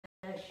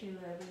bless you,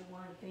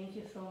 everyone. Thank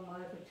you so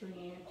much for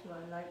tuning in to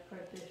our Life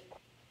Purpose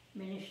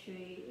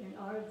Ministry. And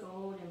our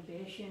goal and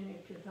vision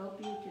is to help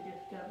you to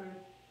discover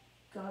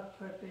God's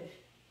purpose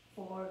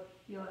for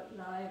your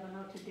life. I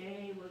know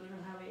today we're going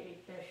to have a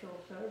special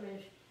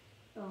service.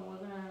 We're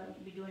going to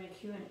be doing a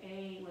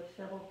Q&A with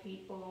several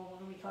people. We're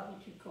going to be talking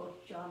to Coach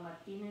John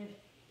Martinez,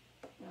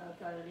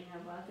 Carolina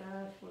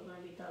Vargas. We're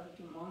going to be talking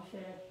to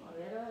Monse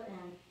Herrera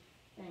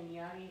and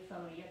Yari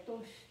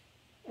Fabrietos.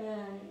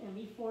 And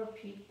these four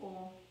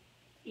people,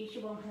 each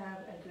of them have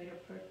a greater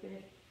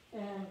purpose.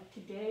 And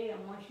today I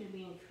want you to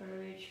be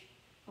encouraged.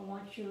 I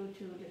want you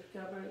to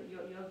discover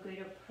your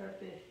greater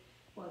purpose,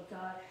 what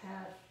God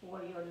has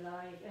for your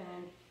life.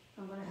 And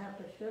I'm going to have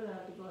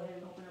Priscilla to go ahead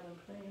and open up in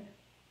prayer.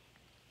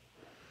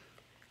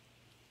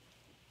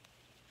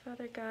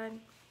 Father God,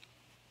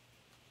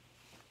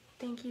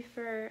 thank you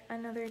for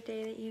another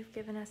day that you've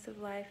given us of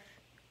life.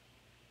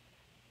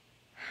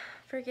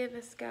 Forgive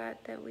us, God,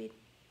 that we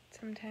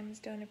sometimes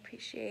don't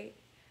appreciate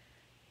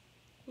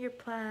your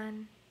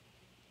plan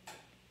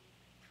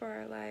for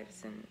our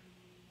lives,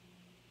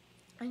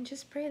 and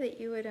just pray that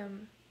you would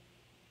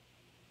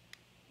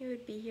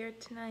be here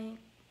tonight.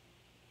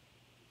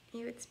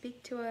 You would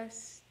speak to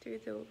us through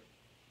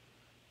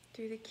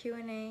the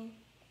Q&A,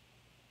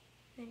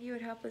 and you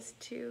would help us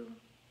to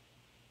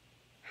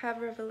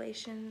have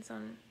revelations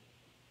on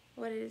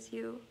what it is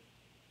you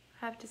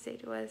have to say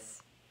to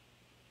us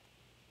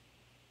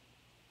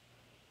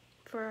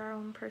for our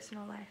own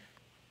personal life.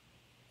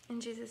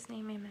 In Jesus'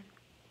 name, amen.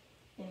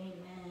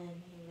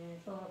 Amen.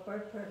 So our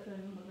first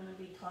person we're going to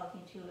be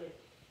talking to is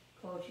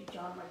Coach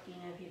John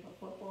Martinez. He's from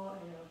football,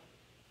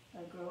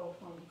 and a girl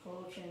from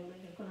Coach, and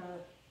we're just going to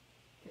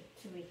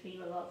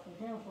receive a lot from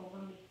him. So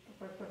the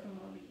first person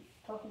we're going to be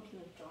talking to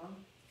is John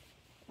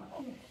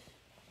Martinez.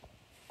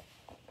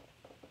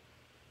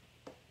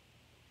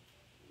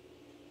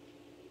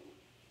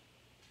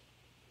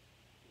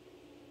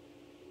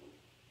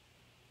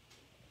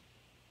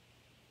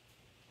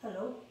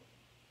 Hello?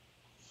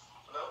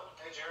 Hello?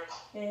 Hey, Jared.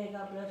 Hey,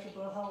 God bless you,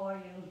 bro. How are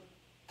you?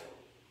 Good,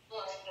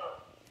 how you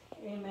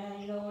doing? Amen.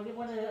 We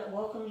want to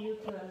welcome you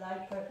to the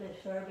Life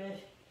Purpose service,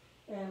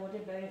 and we're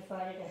just very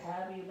excited to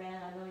have you,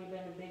 man. I know you've been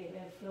a big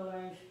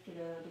influence to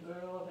the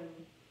girls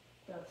and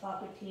the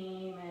soccer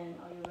team, and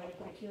are you ready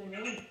for the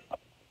Q&A?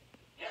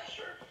 Yeah,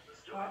 sure.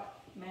 Let's do All right,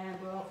 man,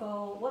 bro.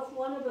 So what's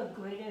one of the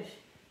greatest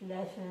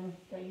lessons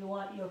that you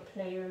want your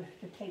players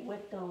to take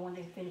with them when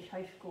they finish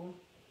high school?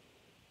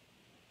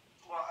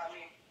 Well, I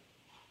mean,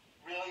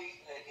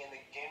 really, in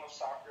the game of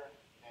soccer,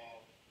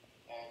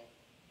 and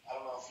I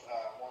don't know if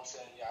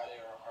Monse and Yade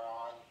are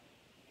on,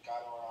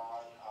 Gato are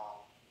on,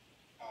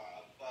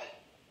 but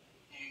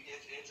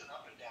it's an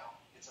up and down.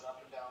 It's an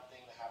up and down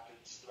thing that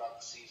happens throughout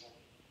the season.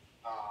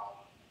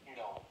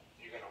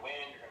 You're going to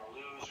win, you're going to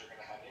lose, you're going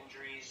to have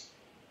injuries,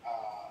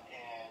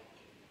 and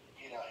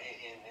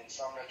in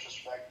some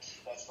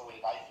retrospect, that's the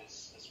way life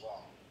is as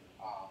well.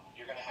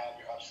 You're going to have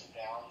your ups and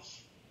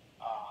downs,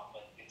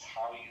 but it's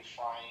how you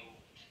find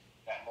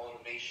that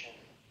motivation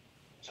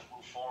to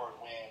move forward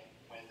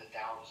when the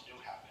downs do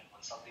happen, when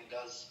something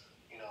does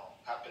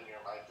happen in your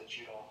life that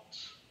you don't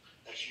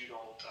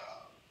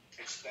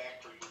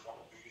expect or you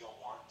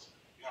don't want.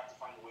 You have to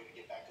find a way to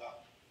get back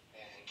up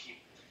and keep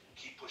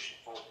pushing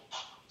forward.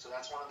 So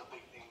that's one of the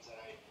big things that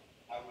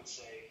I would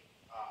say.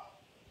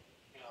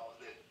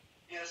 That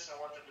yes, I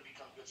want them to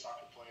become good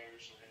soccer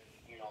players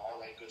and all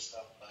that good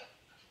stuff, but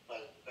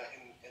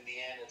in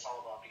the end, it's all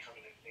about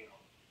becoming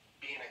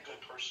being a good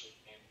person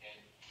and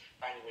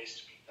finding ways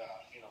to be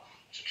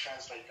to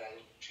translate that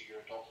into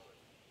your adulthood.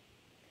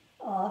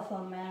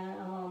 Awesome, man.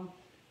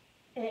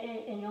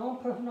 In your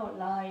own personal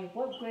life,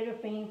 what greater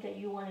things that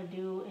you want to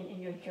do in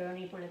your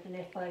journey for the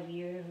next 5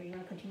 years? Are you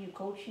going to continue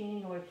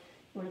coaching, or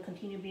you want to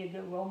continue to be a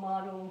good role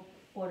model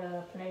for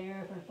the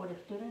players and for the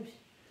students?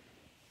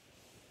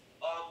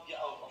 Yeah,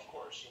 of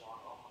course.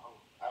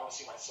 I don't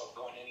see myself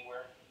going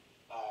anywhere.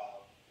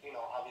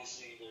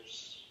 Obviously,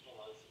 there's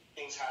if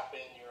things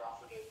happen, you're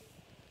offered a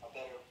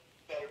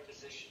better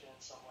position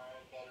somewhere,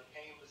 a better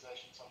paying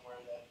position somewhere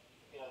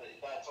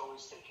that's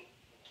always taken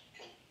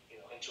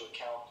into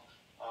account.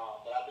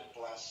 But I've been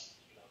blessed,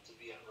 to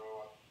be at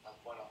Roe. I'm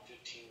going on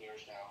 15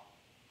 years now.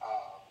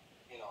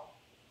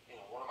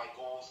 One of my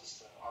goals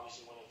is to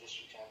obviously win a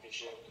district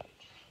championship and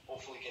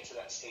hopefully get to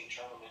that state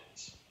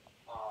tournament.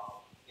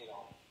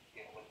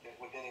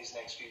 Within these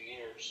next few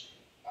years,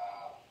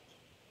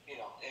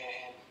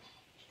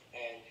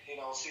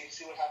 and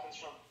see what happens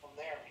from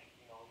there.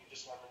 You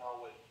just never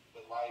know with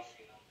life.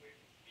 You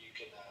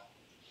can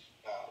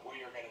where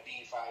you're going to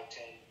be 5,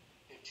 10,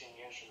 15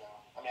 years from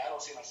now. I mean, I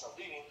don't see myself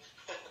leaving,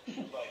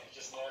 but you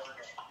just never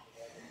know.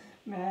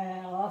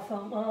 Man,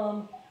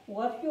 awesome.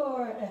 What's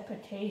your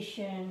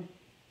expectation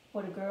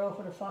for the girls,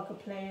 for the soccer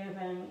players,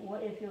 and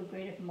what is your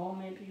greatest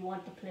moment you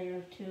want the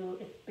players to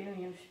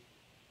experience?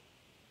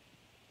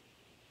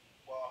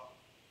 Well,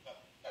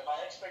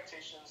 my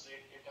expectations,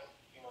 it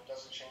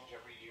doesn't change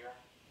every year.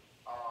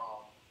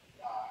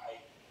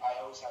 I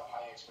always have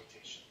high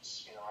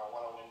expectations. I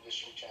want to win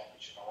district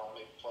championship. I want to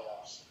make the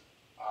playoffs.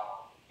 I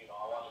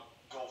want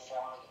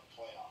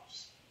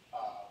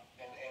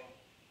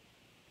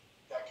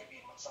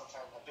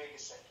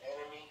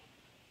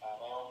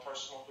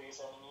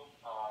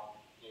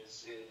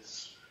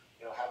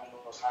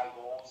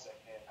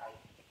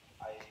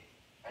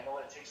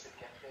takes to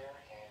get there,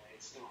 and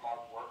it's through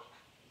hard work.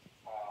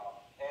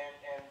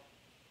 And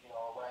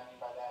what I mean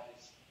by that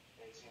is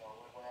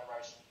whenever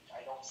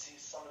I don't see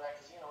some of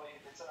that, because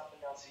it's an up and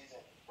down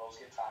season.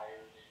 Pros get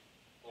tired,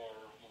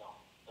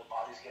 their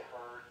bodies get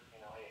hurt.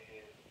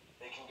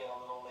 They can get a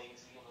little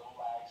lazy, a little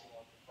lax. Their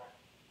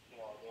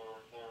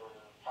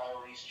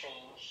priorities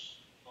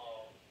change,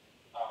 and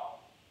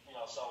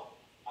so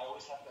I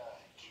always have to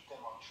keep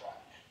them on track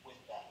with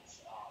that.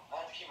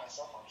 I have to keep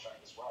myself on track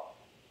as well,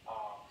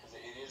 because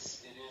it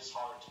is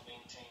hard to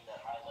maintain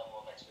that high level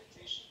of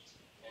expectations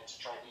and to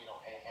try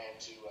and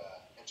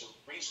to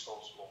reach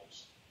those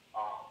goals.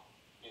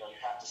 You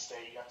have to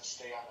stay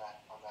on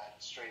that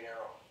straight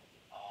arrow.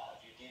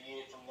 If you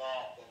deviate from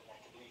that, then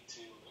that could lead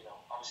to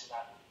obviously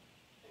not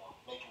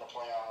making the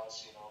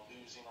playoffs,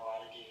 losing a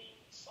lot of games.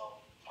 So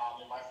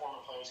and my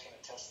former players can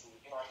attest to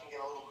I can get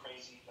a little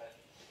crazy, but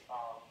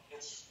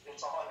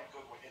it's all in a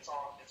good way. It's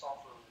all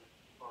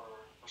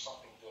for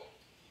something good.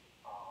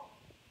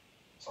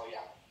 So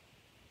yeah.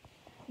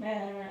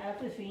 Man,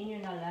 after seeing you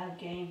in the last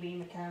game, being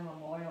the kind of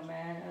memorial,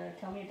 man,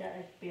 tell me that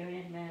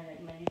experience, man.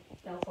 Like, man, you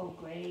felt so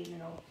great,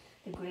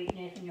 the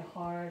greatness in your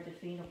heart, to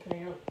seeing the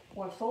players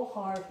work so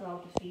hard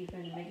throughout the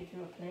season to make it to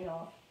the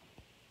playoffs.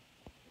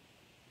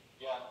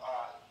 Yeah,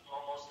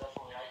 most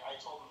definitely. I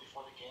told them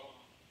before the game.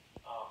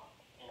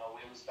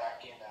 It was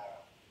back in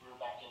we were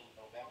back in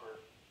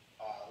November,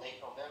 late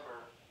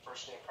November,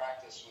 first day of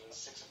practice. It was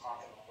 6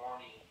 o'clock in the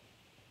morning.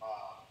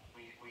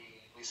 We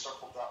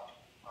circled up,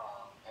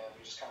 and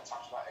we just kind of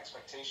talked about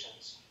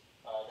expectations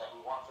that we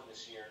want for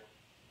this year.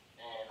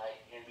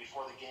 And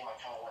before the game, I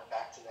kind of went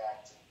back to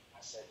that. And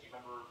I said, you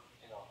remember,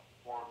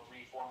 4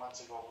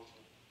 months ago, we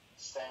were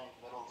standing in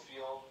the middle of the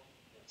field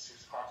at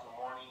 6 o'clock in the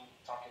morning,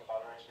 talking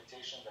about our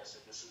expectations. I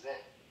said, this is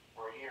it.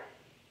 We're here.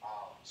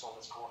 So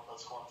let's go and get,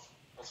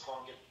 let's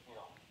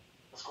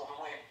go and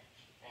win.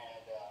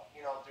 And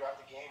throughout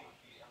the game,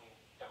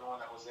 everyone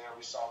that was there,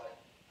 we saw that.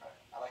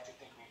 I like to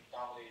think we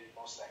dominated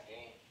most of that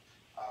game.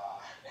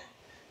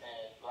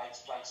 And like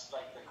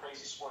the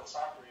crazy sport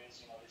soccer is,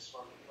 they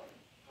scored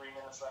 3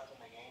 minutes left in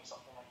the game,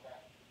 something like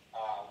that.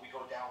 We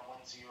go down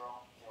 1-0.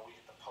 We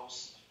hit the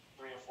post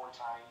 3 or 4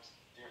 times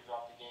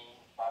throughout the game,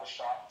 a lot of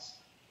shots,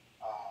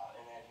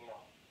 and then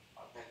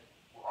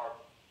our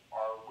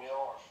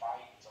will, our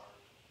fight,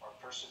 our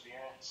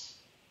perseverance.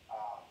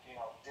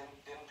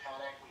 Didn't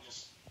panic. We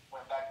just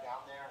went back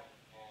down there and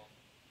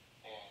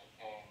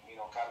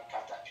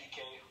got that PK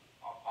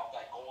off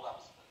that goal. That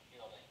was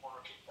that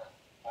corner kick. That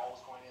ball was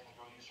going in. The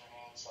girl used her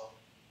hand. So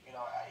it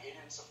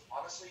didn't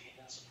surprise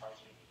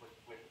me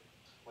with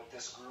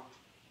this group.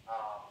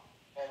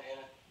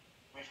 And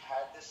we've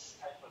had these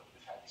type of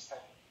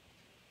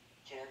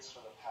kids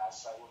for the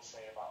past, I would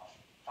say, about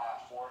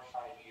 4 or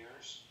 5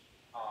 years.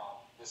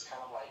 This kind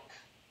of like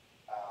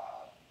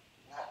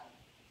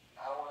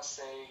I don't want to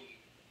say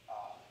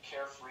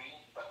carefree,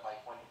 but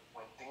like when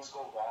things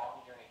go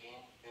wrong during a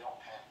game, they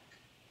don't panic,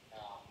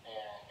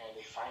 and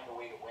they find a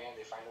way to win.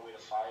 They find a way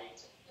to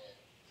fight, and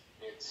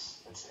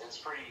it's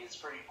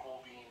pretty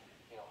cool being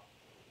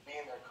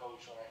their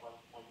coach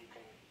when you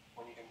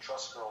can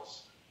trust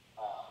girls,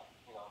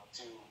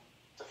 to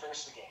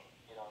finish the game,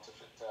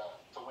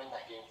 to win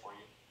that game for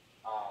you.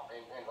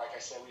 And like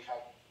I said, we've had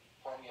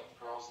plenty of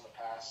girls in the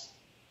past.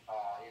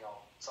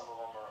 Some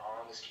of them are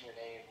on this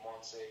Q&A, and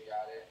Monse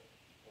got it.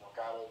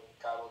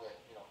 Gato that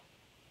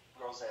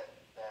girls that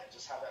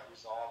just have that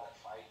resolve, that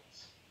fight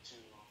to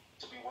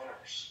be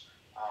winners.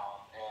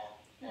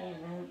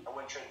 And I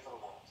wouldn't trade it for the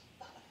world.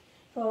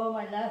 So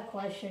my last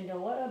question, though,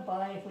 what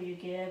advice would you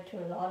give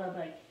to a lot of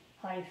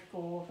high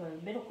schools or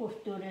middle school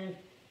students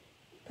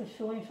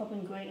pursuing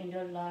something great in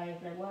their life?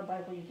 Like, what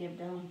advice would you give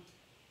them?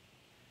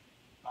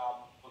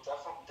 Well,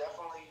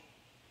 definitely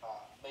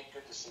make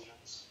good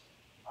decisions.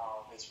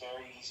 It's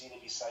very easy to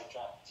be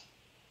sidetracked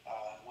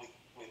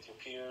with your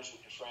peers,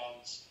 with your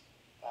friends.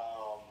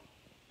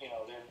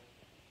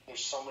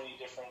 There's so many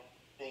different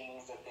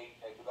things that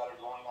are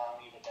going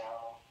on even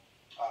now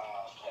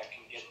that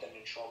can get them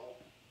in trouble.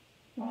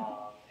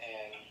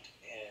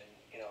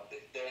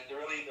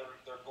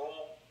 Their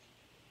goal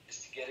is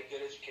to get a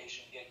good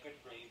education, get good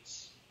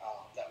grades.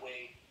 That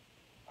way,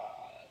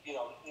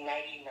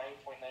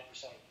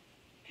 99.9% of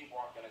people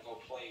aren't going to go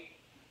play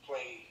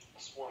a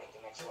sport at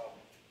the next level.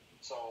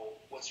 So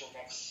what's your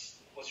next?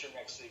 If you're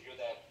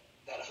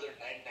that other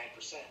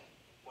 99%,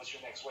 what's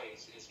your next way?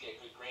 Is get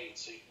good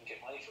grades so you can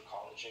get money for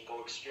college and go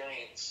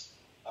experience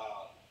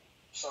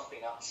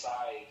something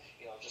outside,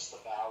 just the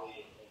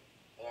valley.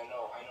 And I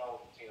know,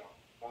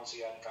 once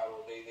again,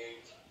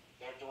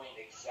 they're doing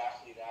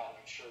exactly that, and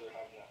I'm sure they're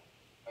having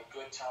a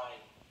good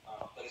time.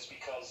 But it's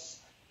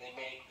because they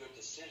made good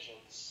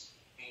decisions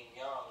being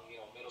young,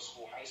 middle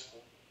school, high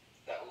school,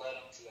 that led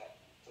them to that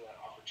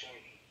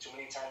opportunity. Too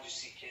many times you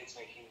see kids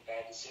making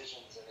bad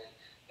decisions, and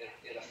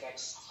it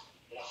affects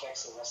the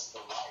rest of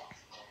their life.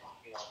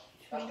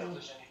 Not that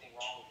there's anything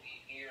wrong with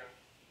eating here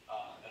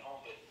at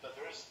home, but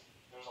there's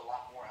a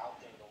lot more out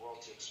there in the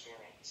world to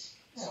experience.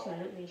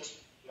 Absolutely. So just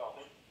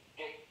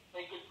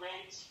make good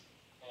grades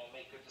and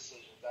make good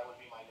decisions. That would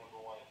be my number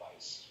one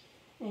advice.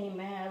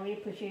 Amen. I really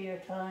appreciate your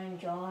time,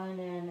 John,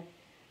 and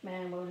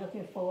man, we're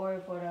looking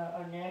forward for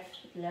our next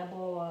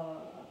level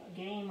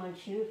game on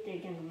Tuesday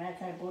against the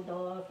Mackay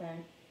Bulldogs,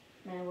 and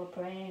man, we're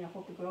praying. I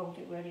hope the girls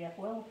get ready as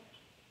well.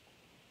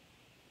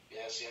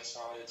 Yes,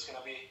 no, it's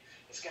gonna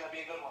be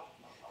a good one.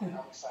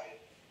 I'm excited.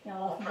 Yeah,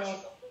 awesome, bro.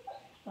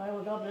 All right,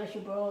 well, God bless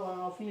you, bro.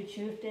 I'll see you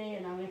Tuesday,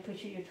 and I really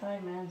appreciate your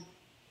time, man.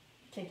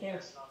 Take care.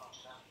 Yes, no,